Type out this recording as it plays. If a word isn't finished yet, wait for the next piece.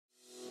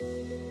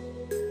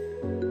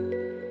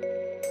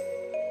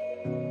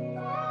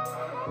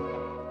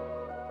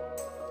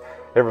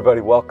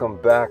Everybody,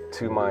 welcome back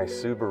to my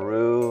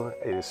Subaru.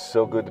 It is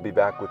so good to be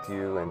back with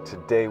you, and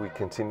today we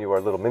continue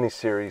our little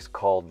mini-series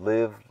called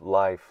Live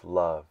Life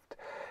Loved.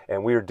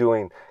 And we are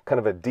doing kind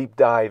of a deep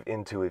dive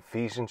into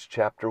Ephesians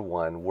chapter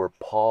 1, where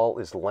Paul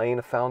is laying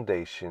a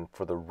foundation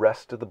for the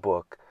rest of the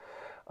book.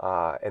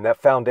 And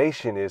that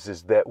foundation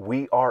is that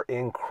we are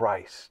in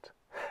Christ.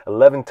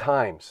 11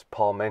 times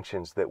Paul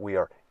mentions that we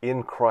are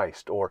in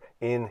Christ or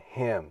in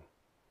Him.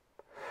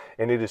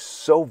 And it is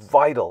so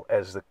vital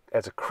as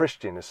a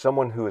Christian, as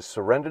someone who has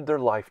surrendered their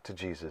life to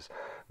Jesus,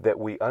 that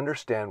we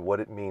understand what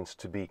it means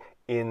to be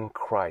in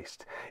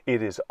Christ.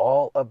 It is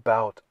all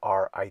about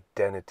our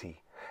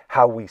identity,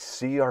 how we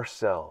see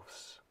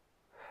ourselves,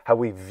 how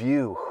we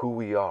view who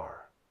we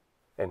are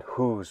and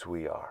whose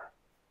we are.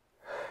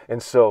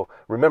 And so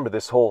remember,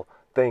 this whole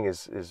thing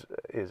is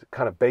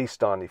kind of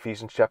based on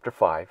Ephesians chapter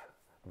 5,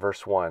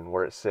 verse 1,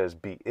 where it says,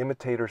 be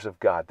imitators of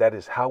God. That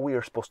is how we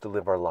are supposed to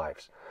live our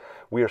lives.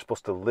 We are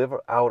supposed to live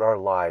out our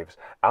lives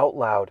out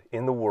loud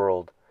in the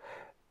world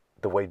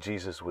the way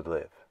Jesus would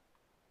live.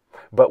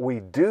 But we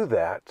do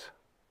that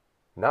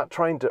not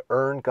trying to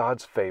earn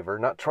God's favor,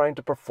 not trying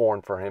to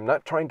perform for Him,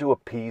 not trying to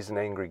appease an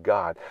angry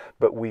God,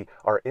 but we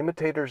are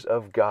imitators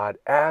of God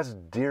as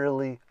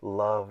dearly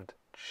loved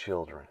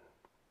children.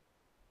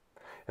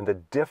 And the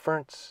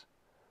difference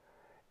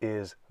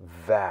is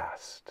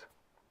vast.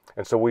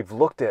 And so we've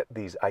looked at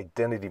these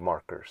identity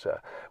markers.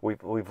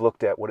 We've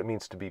looked at what it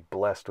means to be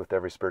blessed with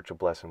every spiritual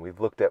blessing. We've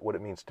looked at what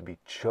it means to be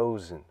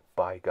chosen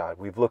by God.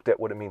 We've looked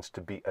at what it means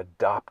to be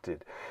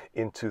adopted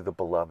into the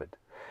beloved.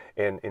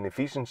 And in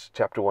Ephesians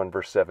chapter 1,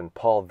 verse 7,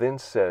 Paul then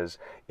says,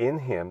 in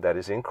Him, that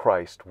is in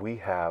Christ, we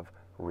have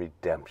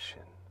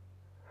redemption.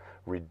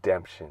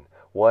 Redemption.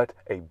 What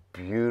a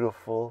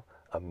beautiful,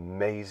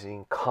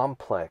 amazing,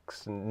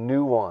 complex,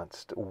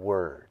 nuanced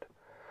word.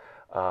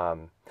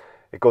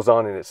 It goes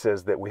on and it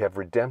says that we have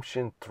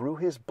redemption through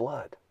His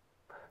blood.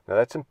 Now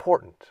that's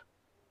important.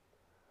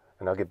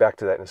 And I'll get back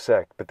to that in a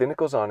sec. But then it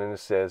goes on and it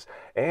says,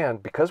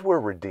 and because we're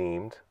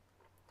redeemed,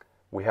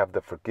 we have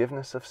the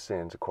forgiveness of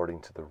sins according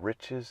to the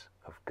riches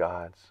of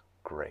God's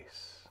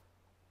grace.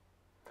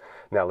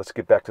 Now let's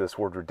get back to this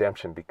word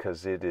redemption,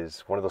 because it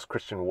is one of those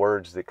Christian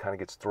words that kind of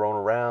gets thrown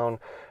around,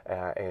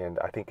 and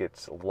I think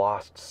it's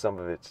lost some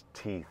of its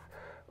teeth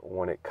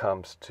when it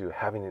comes to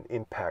having an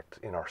impact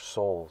in our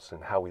souls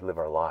and how we live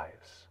our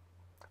lives.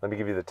 Let me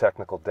give you the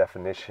technical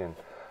definition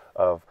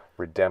of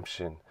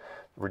redemption.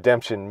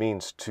 Redemption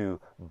means to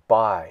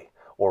buy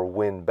or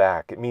win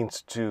back. It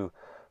means to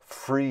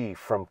free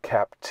from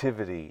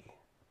captivity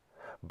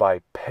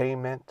by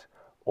payment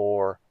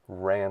or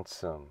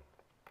ransom.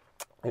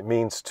 It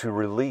means to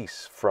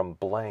release from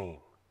blame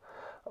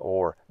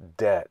or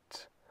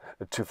debt,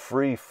 to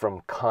free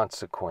from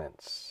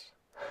consequence,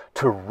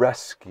 to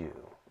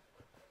rescue.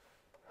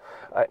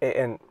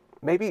 And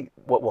maybe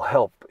what will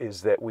help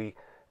is that we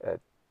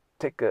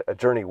take a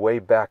journey way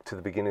back to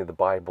the beginning of the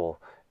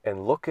Bible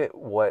and look at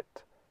what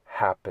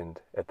happened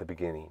at the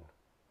beginning.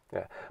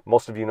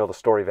 Most of you know the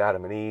story of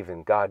Adam and Eve,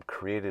 and God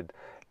created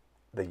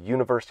the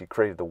universe. He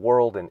created the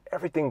world, and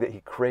everything that He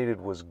created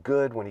was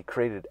good. When He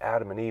created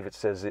Adam and Eve, it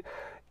says that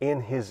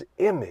in His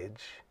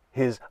image,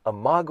 His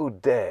imago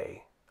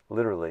Dei,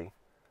 literally,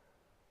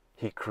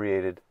 He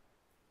created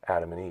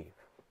Adam and Eve.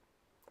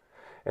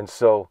 And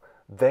so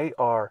they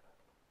are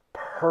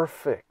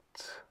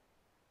perfect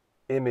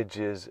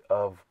images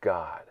of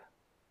God.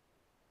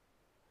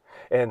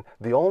 And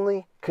the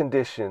only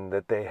condition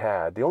that they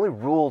had, the only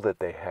rule that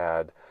they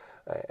had,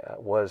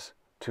 was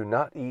to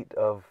not eat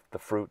of the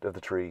fruit of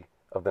the tree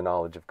of the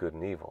knowledge of good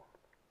and evil.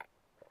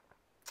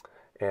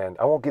 And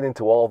I won't get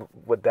into all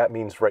what that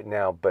means right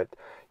now, but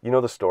you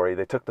know the story.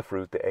 They took the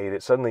fruit, they ate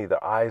it. Suddenly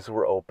their eyes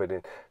were open,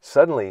 and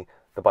suddenly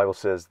the Bible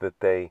says that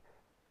they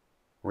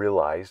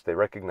recognized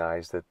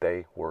that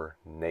they were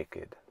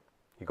naked.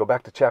 You go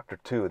back to chapter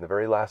 2, and the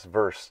very last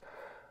verse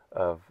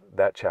of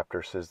that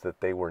chapter says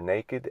that they were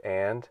naked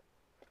and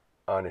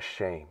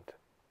unashamed.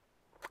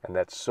 And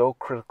that's so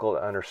critical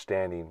to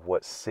understanding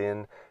what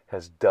sin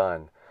has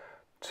done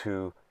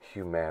to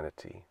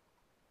humanity.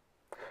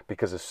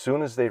 Because as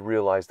soon as they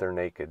realize they're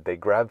naked, they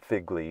grab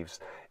fig leaves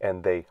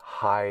and they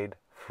hide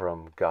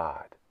from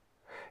God.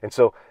 And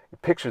so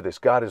picture this.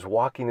 God is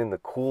walking in the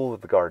cool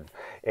of the garden,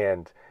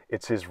 and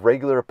it's His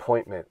regular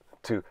appointment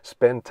to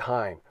spend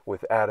time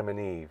with Adam and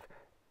Eve,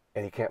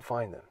 and He can't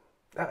find them.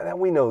 Now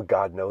we know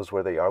God knows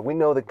where they are. We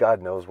know that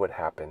God knows what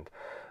happened.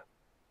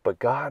 But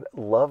God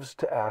loves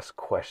to ask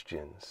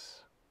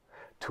questions,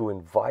 to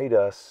invite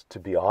us to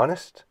be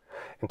honest,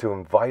 and to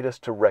invite us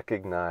to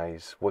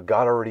recognize what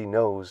God already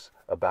knows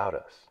about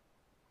us.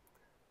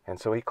 And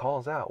so He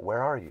calls out,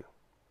 where are you?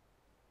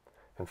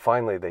 And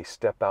finally they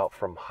step out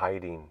from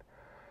hiding,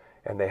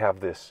 and they have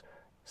this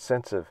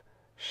sense of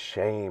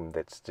shame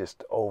that's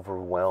just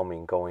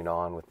overwhelming going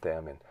on with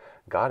them. And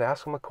God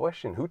asks them a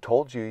question: who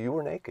told you you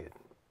were naked?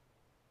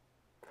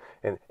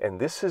 And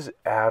this is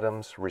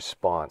Adam's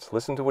response.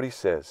 Listen to what he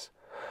says.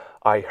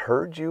 I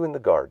heard you in the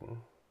garden,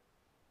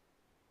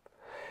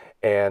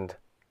 and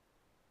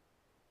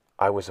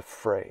I was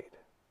afraid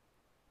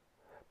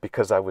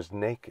because I was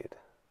naked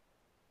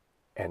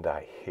and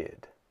I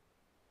hid.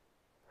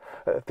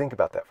 Think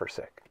about that for a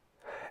sec.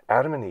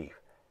 Adam and Eve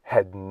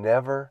had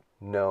never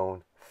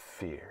known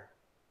fear.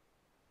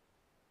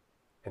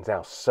 And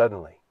now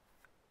suddenly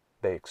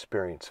they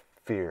experience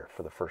fear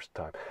for the first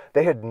time.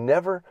 They had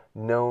never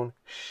known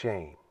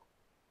shame.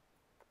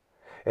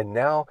 And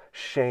now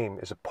shame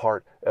is a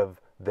part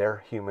of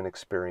their human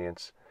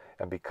experience.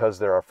 And because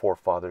they're our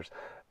forefathers,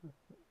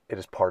 it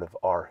is part of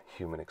our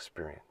human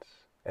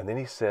experience. And then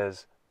he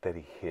says that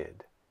he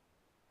hid.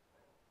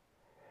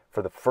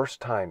 For the first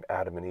time,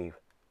 Adam and Eve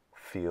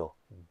feel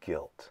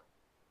guilt.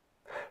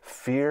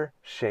 Fear,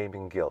 shame,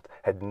 and guilt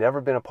had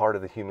never been a part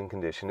of the human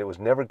condition. It was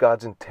never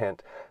God's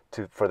intent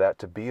for that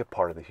to be a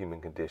part of the human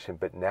condition,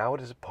 but now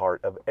it is a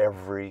part of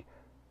every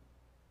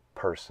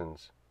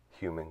person's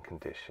human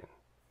condition.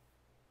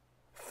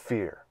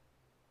 Fear,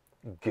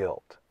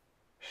 guilt,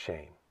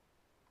 shame.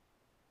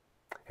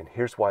 And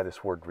here's why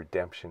this word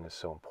redemption is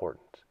so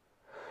important.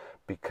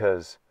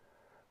 Because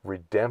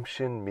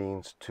redemption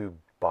means to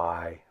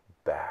buy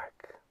back.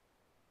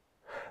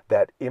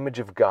 That image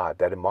of God,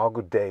 that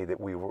imago Dei that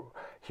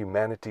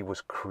humanity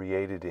was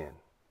created in,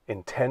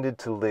 intended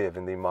to live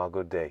in the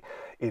imago Dei,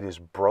 it is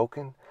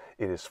broken,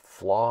 it is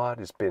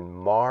flawed, it's been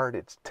marred,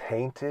 it's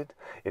tainted,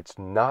 it's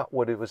not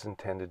what it was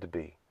intended to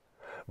be.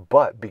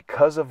 But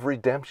because of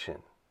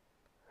redemption,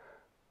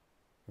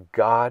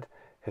 God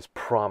has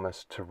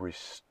promised to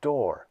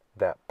restore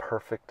that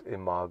perfect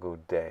imago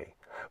Dei.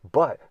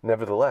 But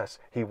nevertheless,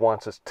 he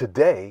wants us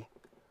today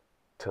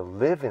to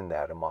live in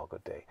that imago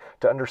Dei,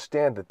 to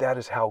understand that that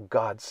is how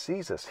God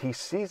sees us. He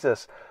sees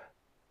us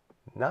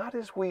not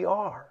as we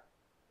are,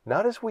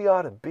 not as we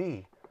ought to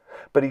be,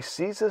 but he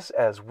sees us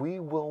as we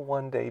will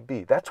one day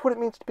be. That's what it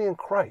means to be in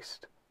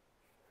Christ.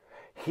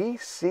 He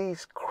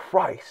sees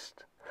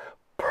Christ,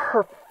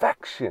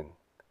 perfection,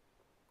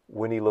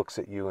 when he looks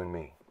at you and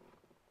me.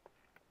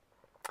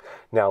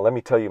 Now, let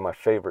me tell you my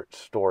favorite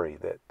story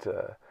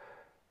that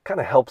kind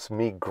of helps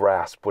me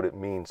grasp what it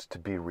means to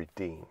be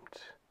redeemed.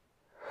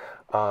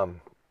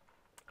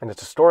 And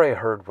it's a story I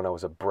heard when I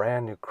was a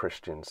brand new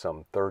Christian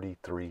some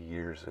 33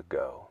 years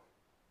ago.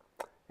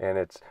 And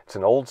it's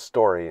an old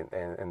story,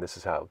 and this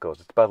is how it goes.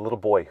 It's about a little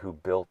boy who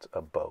built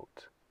a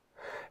boat.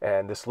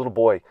 And this little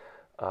boy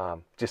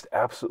just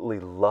absolutely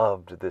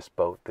loved this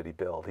boat that he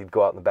built. He'd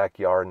go out in the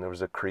backyard, and there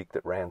was a creek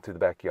that ran through the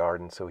backyard,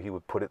 and so he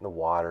would put it in the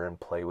water and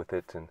play with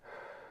it. And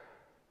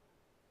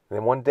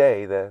then one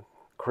day, the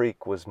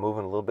creek was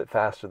moving a little bit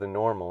faster than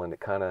normal, and it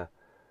kind of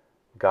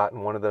got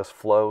in one of those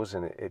flows,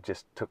 and it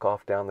just took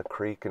off down the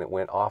creek, and it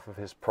went off of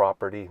his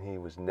property, and he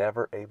was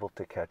never able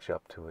to catch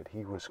up to it.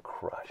 He was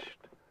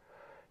crushed.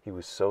 He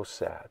was so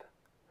sad.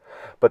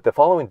 But the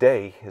following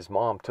day, his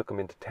mom took him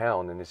into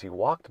town, and as he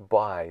walked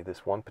by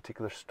this one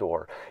particular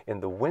store,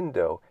 in the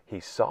window, he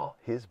saw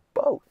his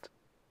boat.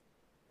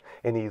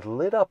 And he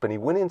lit up, and he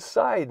went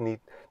inside, and he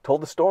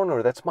told the store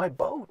owner, "That's my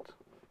boat.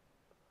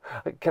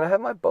 Can I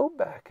have my boat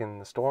back?"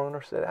 And the store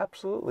owner said,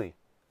 "Absolutely,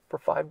 for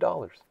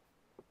 $5.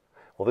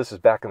 Well, this is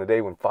back in the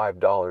day when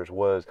 $5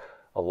 was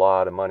a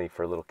lot of money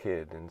for a little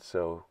kid. And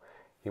so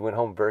he went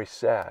home very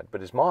sad.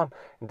 But his mom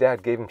and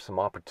dad gave him some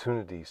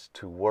opportunities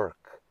to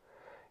work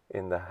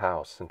in the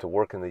house and to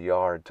work in the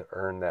yard to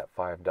earn that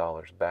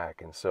 $5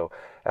 back. And so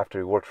after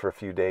he worked for a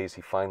few days,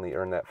 he finally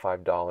earned that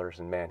 $5.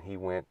 And man, he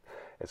went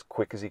as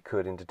quick as he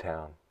could into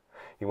town.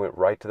 He went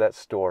right to that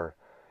store,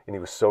 and he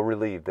was so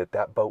relieved that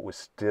that boat was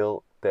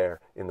still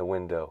there in the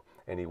window.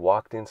 And he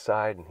walked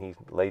inside, and he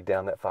laid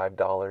down that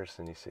 $5,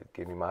 and he said,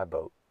 "Give me my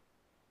boat."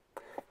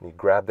 And he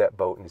grabbed that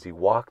boat, and as he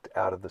walked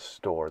out of the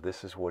store,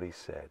 this is what he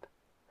said: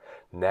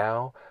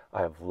 "Now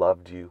I have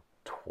loved you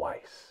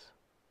twice.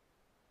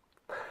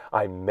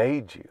 I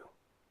made you,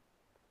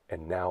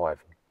 and now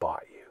I've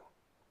bought you."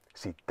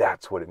 See,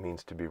 that's what it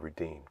means to be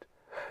redeemed.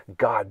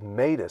 God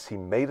made us. He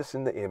made us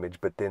in the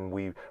image, but then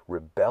we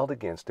rebelled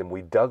against him.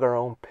 We dug our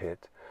own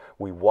pit.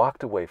 We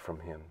walked away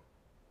from him.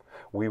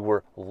 We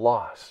were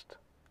lost.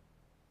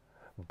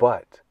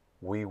 But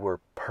we were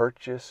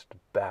purchased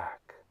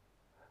back,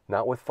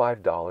 not with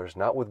 $5,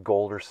 not with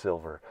gold or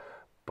silver,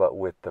 but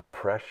with the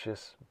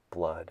precious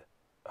blood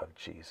of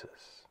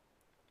Jesus.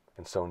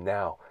 And so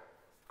now,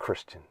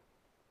 Christian,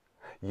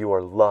 you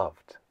are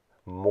loved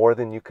more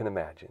than you can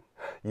imagine.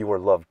 You are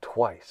loved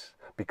twice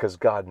because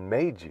God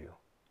made you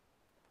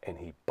and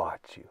he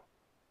bought you.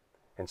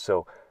 And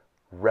so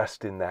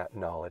rest in that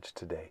knowledge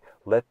today.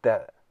 Let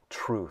that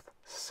truth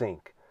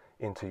sink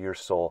into your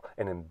soul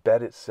and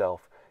embed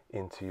itself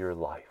into your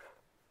life.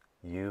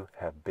 You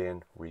have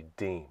been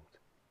redeemed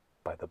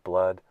by the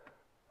blood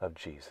of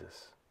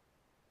Jesus.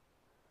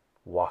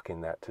 Walk in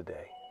that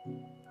today.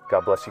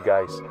 God bless you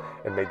guys,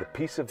 and may the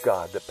peace of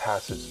God that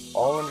passes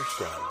all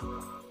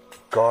understanding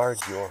guard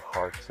your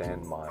hearts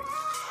and minds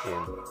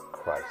in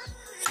Christ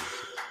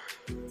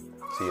Jesus.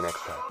 See you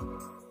next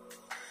time.